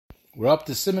We're up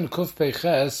to Siman Kuf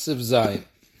Peiches Sif Zayin.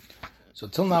 So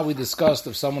till now we discussed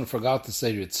if someone forgot to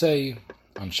say Ritzei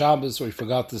on Shabbos, or he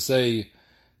forgot to say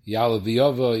Ya'aleh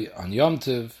V'Yavoy on Yom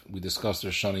Tiv. We discussed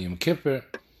Rosh Hashanah Yom Kippur.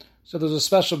 So there's a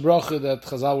special bracha that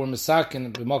Chazal were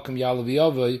misakin b'makom Ya'aleh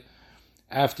V'Yavoy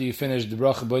after you finish the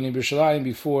bracha B'nei B'Yerushalayim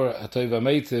before Hatoiv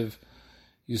HaMeitiv.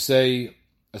 You say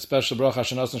a special bracha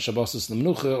Hashanas Shabbos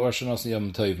L'Menucha or Hashanas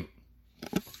Yom Tovim.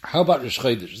 How about Rosh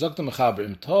Chodesh? Zok the Mechaber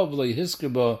Im Tov Lo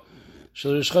Yihiskir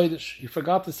Shel Rosh Chodesh. You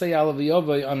forgot to say Ya'aleh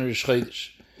V'Yavoy on Rosh Chodesh.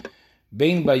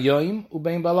 Bein Bayoim u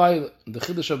Bein Balayla. The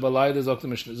Chiddush of Balayla Zok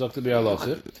the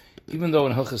Bi'alacha. Even though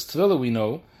in Hilchas Tefillah we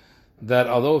know that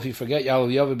although if you forget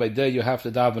Ya'aleh V'Yavoy by day you have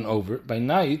to daven over, by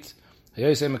night we're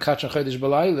not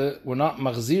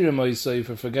machzirim oisay if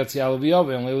he forgets Ya'aleh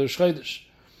V'Yavoy on Rosh Chodesh.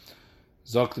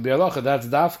 Zok the Bi'alacha. That's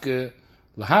dafke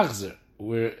lahachzer.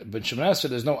 Where but Shemoneh Esrei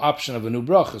there's no option of a new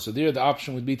bracha, so there the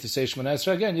option would be to say Shemoneh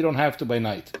Esrei again. You don't have to by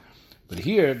night. But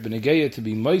here, b'negeya to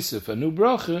be moisef a new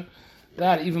bracha,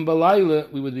 that even balayla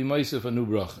we would be moisef a new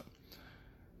bracha.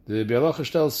 The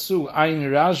Bi'alacha tells Su Ein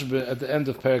Rashbe at the end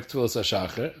of Perek Tfilas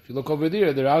HaShacher. If you look over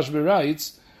there, the Rashbe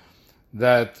writes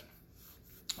that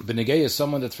b'negeya is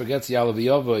someone that forgets Ya'aleh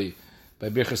V'Yavoy by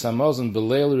Birchas Hamazon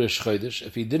b'leil Rosh Chodesh.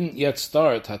 If he didn't yet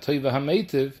start Hatoiv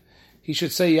HaMeitiv, he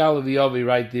should say Ya'aleh V'Yavoy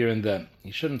right there and then.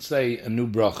 He shouldn't say a new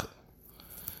bracha.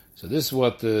 So this is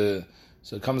what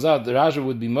so it comes out, the Raja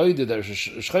would be moided that Rosh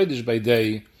Chodesh by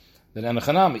day, then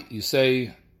Anachanami, you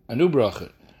say a new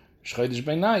bracha. Rosh Chodesh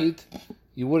by night,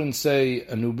 you wouldn't say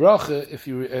a new bracha if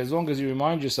you, as long as you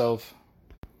remind yourself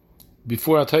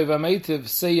before Hatoiv HaMeitiv,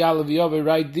 say Ya'aleh V'Yavoy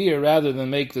right there rather than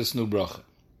make this new bracha.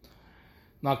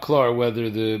 Not clear whether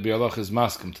the Bi'alach is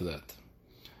maskim to that.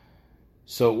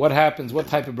 So what happens, what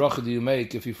type of bracha do you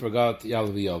make if you forgot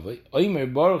Ya'aleh V'Yavoy?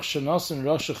 Oimer Baruch Shenosin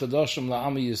Rosh Chodashim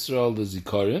La'ami Yisrael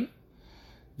L'Zikaron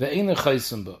Ve'eina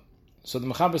Chaysim Ba. So the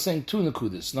Mechaber is saying two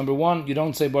nekudas. Number one, you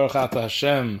don't say Baruch Ata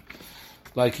Hashem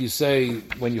like you say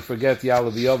when you forget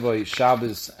Ya'aleh V'Yavoy,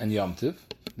 Shabbos and Yom Tiv.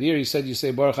 There he said you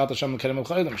say Baruch Ata Hashem L'Kerem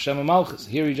L'Chayim, Hashem Malchus.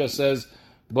 Here he just says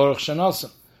Baruch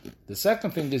Shenosin. The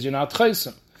second thing is you're not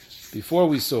Chaysim. Before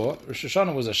we saw, Rosh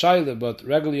Hashanah was a Shaila, but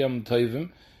regular Yom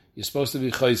Tovim, you're supposed to be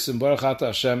Chaysim, Baruch Ata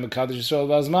Hashem, Mekadosh Yisrael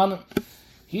V'Azmanim.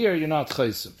 Here you're not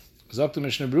Chaysim. Zok the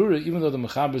Mishnah Brura, even though the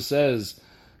Mechaber says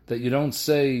that you don't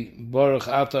say Baruch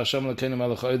Ata Hashem L'Keinu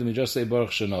Melech Ha'olam, you just say Baruch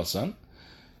Shenosan.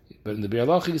 But in the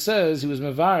Bi'alach he says, he was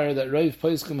mevar that Reiv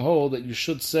Poskim hold that you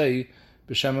should say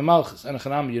B'Shem Malchus. And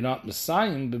Chanam, you're not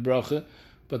Messiahim B'Bracha,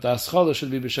 but the Aschala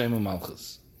should be B'Shem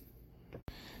Malchus.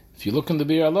 If you look in the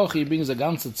Bi'alach, he brings a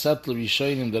ganze Zettel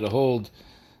Rishonim that hold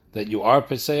that you are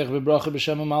Pesach B'Bracha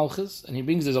B'Shem Malchus, and he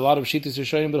brings there's a lot of Shittas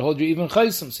Rishonim that hold you even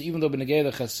Chaysim. So even though B'Negei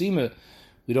the Chasima,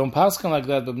 we don't paskin like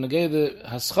that, but B'Negei the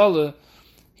Haschala,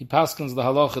 he paskins the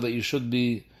halacha that you should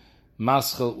be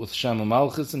maschel with Shem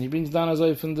Malchus, and he brings down as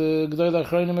if in the G'dai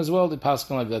Achronim as well, they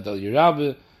paskin like that, Del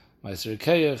Yirabe, Meiser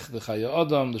Keyach, the Chaya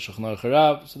Adam, the Shulchan Aruch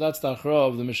Harab. So that's the Achra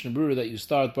of the Mishnah Brura that you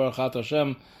start Baruch Ata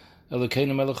Hashem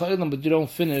Elokeinu Melech Ha'olam, but you don't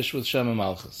finish with Shem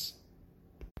Malchus.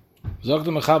 Zog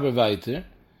the Mechaber weiter.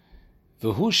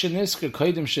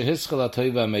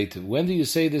 When do you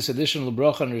say this additional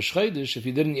bracha on Rosh Chodesh if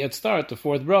you didn't yet start the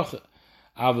fourth bracha?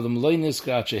 So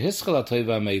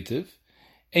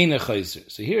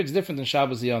here it's different than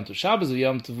Shabbos Yom Tov. Shabbos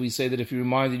Yom Tov we say that if you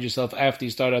reminded yourself after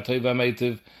you start Hatoiv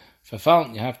HaMeitiv,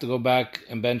 you have to go back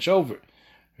and bench over.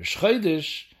 Rosh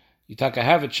Chodesh, you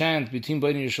have a chance between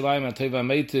Bnei Yerushalayim and Hatoiv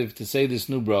HaMeitiv to say this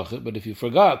new bracha, but if you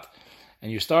forgot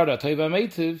and you start Hatoiv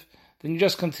HaMeitiv, then you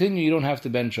just continue, you don't have to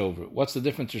bench over. What's the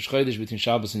difference between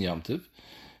Shabbos and Yom Tov?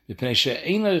 There's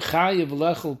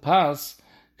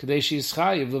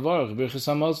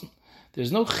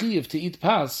no chiyav to eat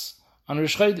pas on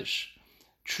Rosh Chodesh.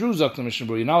 True, Zok the Mishnah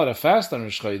Berurah, you're not allowed to fast on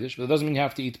Rosh Chodesh, but it doesn't mean you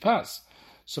have to eat pas.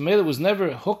 So Mela was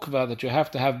never hukva that you have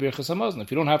to have Birchas Hamazon.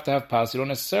 If you don't have to have pas, you don't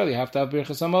necessarily have to have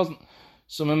Birchas Hamazon.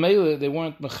 So Mela, they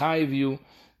weren't mechayiv you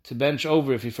to bench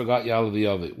over if you forgot Ya'aleh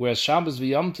V'Yavoy. Whereas Shabbos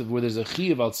V'Yom Tov, where there's a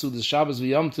chiyav al Sudas Shabbos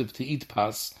V'Yom Tov to eat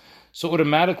pas, so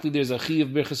automatically there's a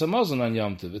chiyav Birchas Hamazon on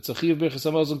Yom Tov. It's a chiyav Birchas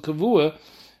Hamazon kavua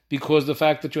because the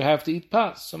fact that you have to eat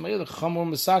pas. So Mela chamor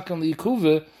mesakan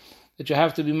liikuva that you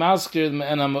have to be masker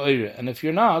me'ena ma'ira. And if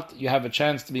you're not, you have a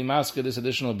chance to be masker this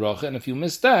additional bracha. And if you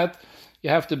miss that, you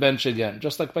have to bench again,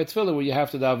 just like by Tefillah where you have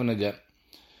to daven again.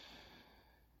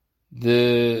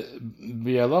 The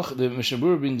Mishnah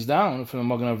Berurah brings down from the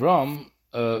Magen Avraham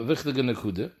wichtige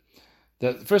nekuda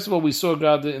that first of all we saw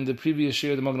gerade in the previous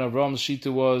year the Magen Avraham's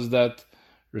shita was that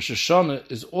Rosh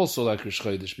Hashanah is also like Rosh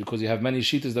Chodesh because you have many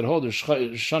shitas that hold Rosh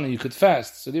Hashanah you could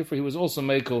fast, so therefore he was also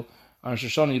mekel on Rosh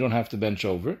Hashanah you don't have to bench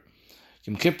over.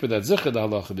 Yom Kippur, that's zicher the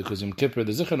halacha, because Yom Kippur,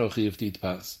 the zicher no chiyuv to eat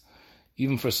pas.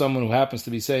 Even for someone who happens to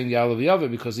be saying Ya'alav Yava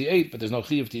because he ate, but there's no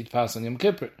chiyuv to eat pas on Yom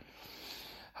Kippur.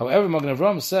 However, Magen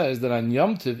Avraham says that on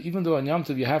Yom Tov, even though on Yom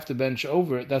Tov you have to bench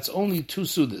over, that's only 2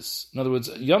 sudas. In other words,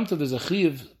 Yom Tov is a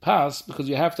chiyuv pas because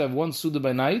you have to have 1 suda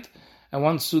by night and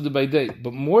 1 suda by day.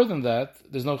 But more than that,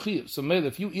 there's no chiyuv. So maybe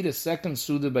if you eat a 2nd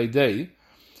suda by day,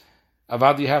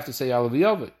 avad you have to say Ya'alav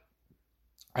Yava.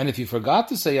 And if you forgot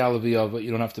to say Ya'alav Yava, you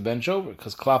don't have to bench over,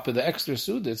 because klapa the extra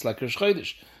suda, it's like Rosh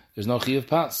Chodesh. There's no chiyuv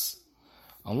pas.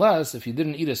 Unless, if you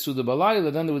didn't eat a suda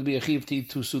balayla, then there would be a chiyuv to eat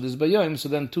 2 sudas bayom, so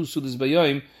then 2 sudas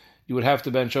bayom, you would have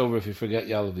to bench over if you forget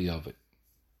Ya'alav Yava.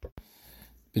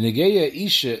 B'negeya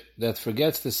isha that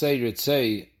forgets to say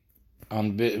Ritzei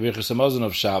on Birchas Hamazon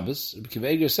of Shabbos, Kiv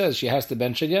Eger says she has to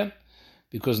bench again,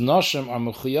 because Noshim are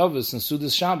mechuyavis and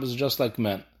sudas Shabbos just like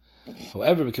men.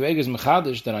 However, Kiv Eger is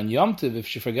mechadish that on Yom Tov, if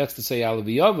she forgets to say Ya'alav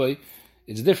Yava,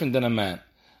 it's different than a man.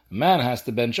 A man has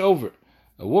to bench over.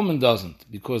 A woman doesn't,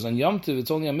 because on Yom Tov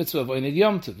it's only a mitzvah of Oinid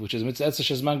Yom Tov, which is mitzvah etzah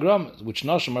shezman gramas, which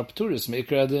Noshim are pturis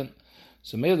meikar adin.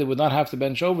 So maybe they would not have to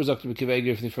bench over Dr. Kiv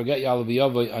Eger if they forget Ya'alav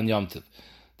Yava on Yom Tov.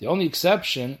 The only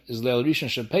exception is Leil Rishon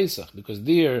Shel Pesach, because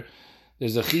there's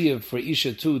a chiyuv for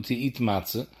Isha too to eat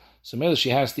matzah, so maybe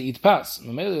she has to eat pas.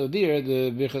 Maybe there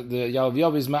the Ya'alav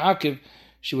Yava is ma'akiv,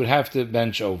 she would have to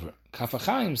bench over. Kaf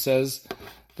HaChaim says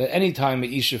that any time a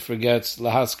Isha forgets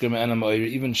lahaskir me'enam oir,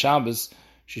 even Shabbos,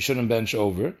 she shouldn't bench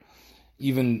over,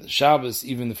 even Shabbos,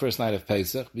 even the first night of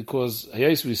Pesach, because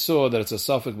yes, we saw that it's a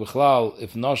suffix b'chlal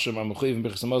if Noshim are mechuyev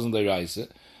Birchas Hamazon deiraisa,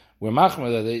 where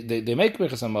machmer they make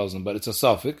Birchas Hamazon, but it's a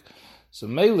suffix. So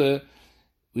Mele,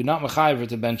 we're not mechayev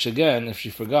to bench again if she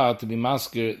forgot to be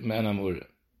masker me'enam ura.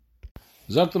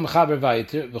 Zogt mechaber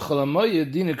weiter v'chol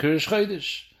hamoyed dina k'Rosh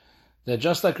Chodesh, that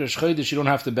just like Rosh Chodesh you don't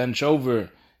have to bench over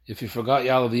if you forgot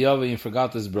Ya'alav Yava and you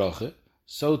forgot this bracha.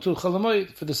 So too Chol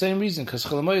HaMoed, for the same reason, because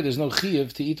Chol HaMoed there's no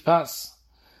chiyuv to eat pas.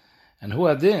 And hu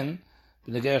adin,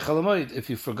 b'negei Chol HaMoed, if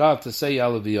you forgot to say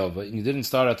Ya'alav Yava and you didn't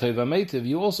start at Tova Meitiv,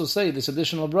 you also say this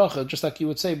additional bracha, just like you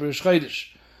would say B'Rosh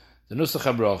Chodesh. The nusach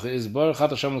habracha is Baruch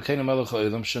Atah Hashem Elokeinu Melech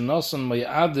Haolam Shenosan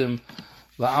Mayadim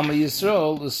La'am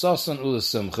Yisrael L'Sosan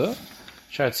U'L'Simcha.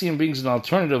 Shartzim brings an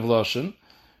alternative lashon,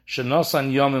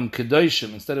 Shenosan Yomim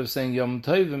Kedoshim. Instead of saying Yom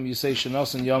Tovim, you say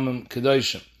Shenosan Yomim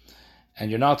Kedoshim. And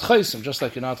you're not chaysim, just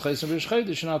like you're not chaysim B'Rosh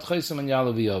Chodesh, you're not chaysim in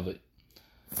Ya'alav Yava.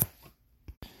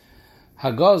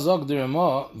 Haga zog the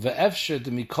Ramah ve'efsher to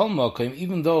mikol makom,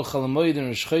 even though Chol HaMoed and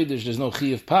Rosh Chodesh there's no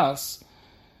chiyuv pas,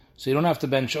 so you don't have to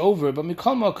bench over. But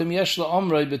mikol makom yesh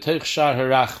la'omrei b'toich shar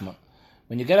harachman.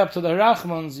 When you get up to the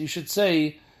harachmans, you should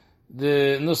say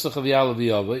the nusach of Ya'alav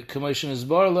Yava. K'moshen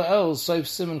isbar la'el Sa'if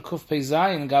Siman Kuf Pei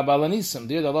Zayin gab alanisim.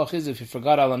 There the halach is if you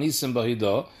forgot alanisim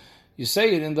b'hidah, you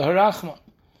say it in the harachman.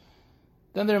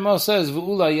 Then the Ramah says,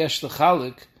 "V'ula yesh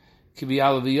l'chalik ki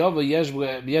b'Ya'alav Yava yesh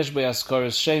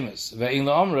b'yaskaras shemes ve'in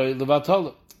la'omrei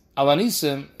levatol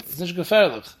alanisim." It's not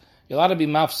gefährlich. You're allowed to be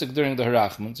mafsik during the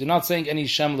harachmans. You're not saying any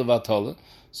shem levatol,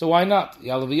 so why not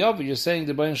Ya'alav Yava? You're saying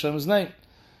the Bayin Shem's name.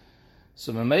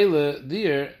 So Mamela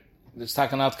there, it's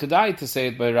taken kedai to say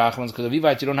it by harachmans, because if you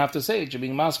don't have to say it. You're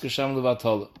being masker shem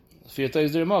levatol. Fiyatay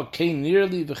is the Ramah kein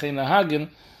nearly v'chein nahagin.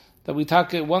 That we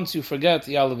talk it once you forget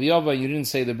Ya'alav Yava, you didn't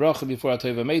say the bracha before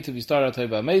Atova Meitiv, you start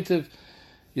Atova Meitiv,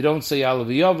 you don't say Ya'alav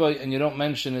Yava, and you don't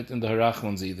mention it in the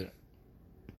harachmans either.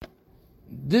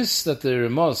 This that the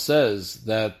Ramah says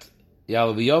that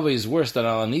Ya'alav Yava is worse than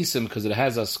Alanisim because it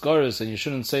has askaris and you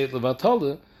shouldn't say it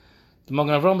levatole, the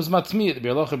Magen Avraham is matmiyat. The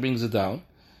Biur Halacha brings it down.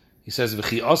 He says,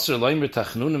 "V'chi osir loimer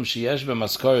tachnunim sheyesh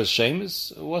b'maskaris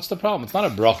shemes." What's the problem? It's not a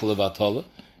bracha levatole.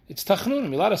 It's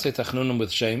tachnunim. You're allowed to say tachnunim with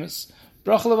shemes.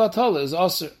 Bracha levatol is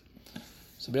osir.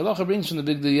 So Biur Halacha brings from the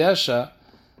Big Yesha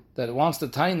that it wants to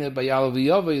tiny it by Ya'alav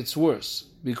Yava, it's worse.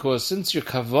 Because since your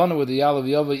kavanah with the Ya'alav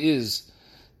Yava is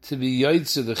to be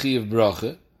yoytze the chi of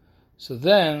bracha, so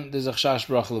then there's a chash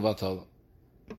bracha levatol.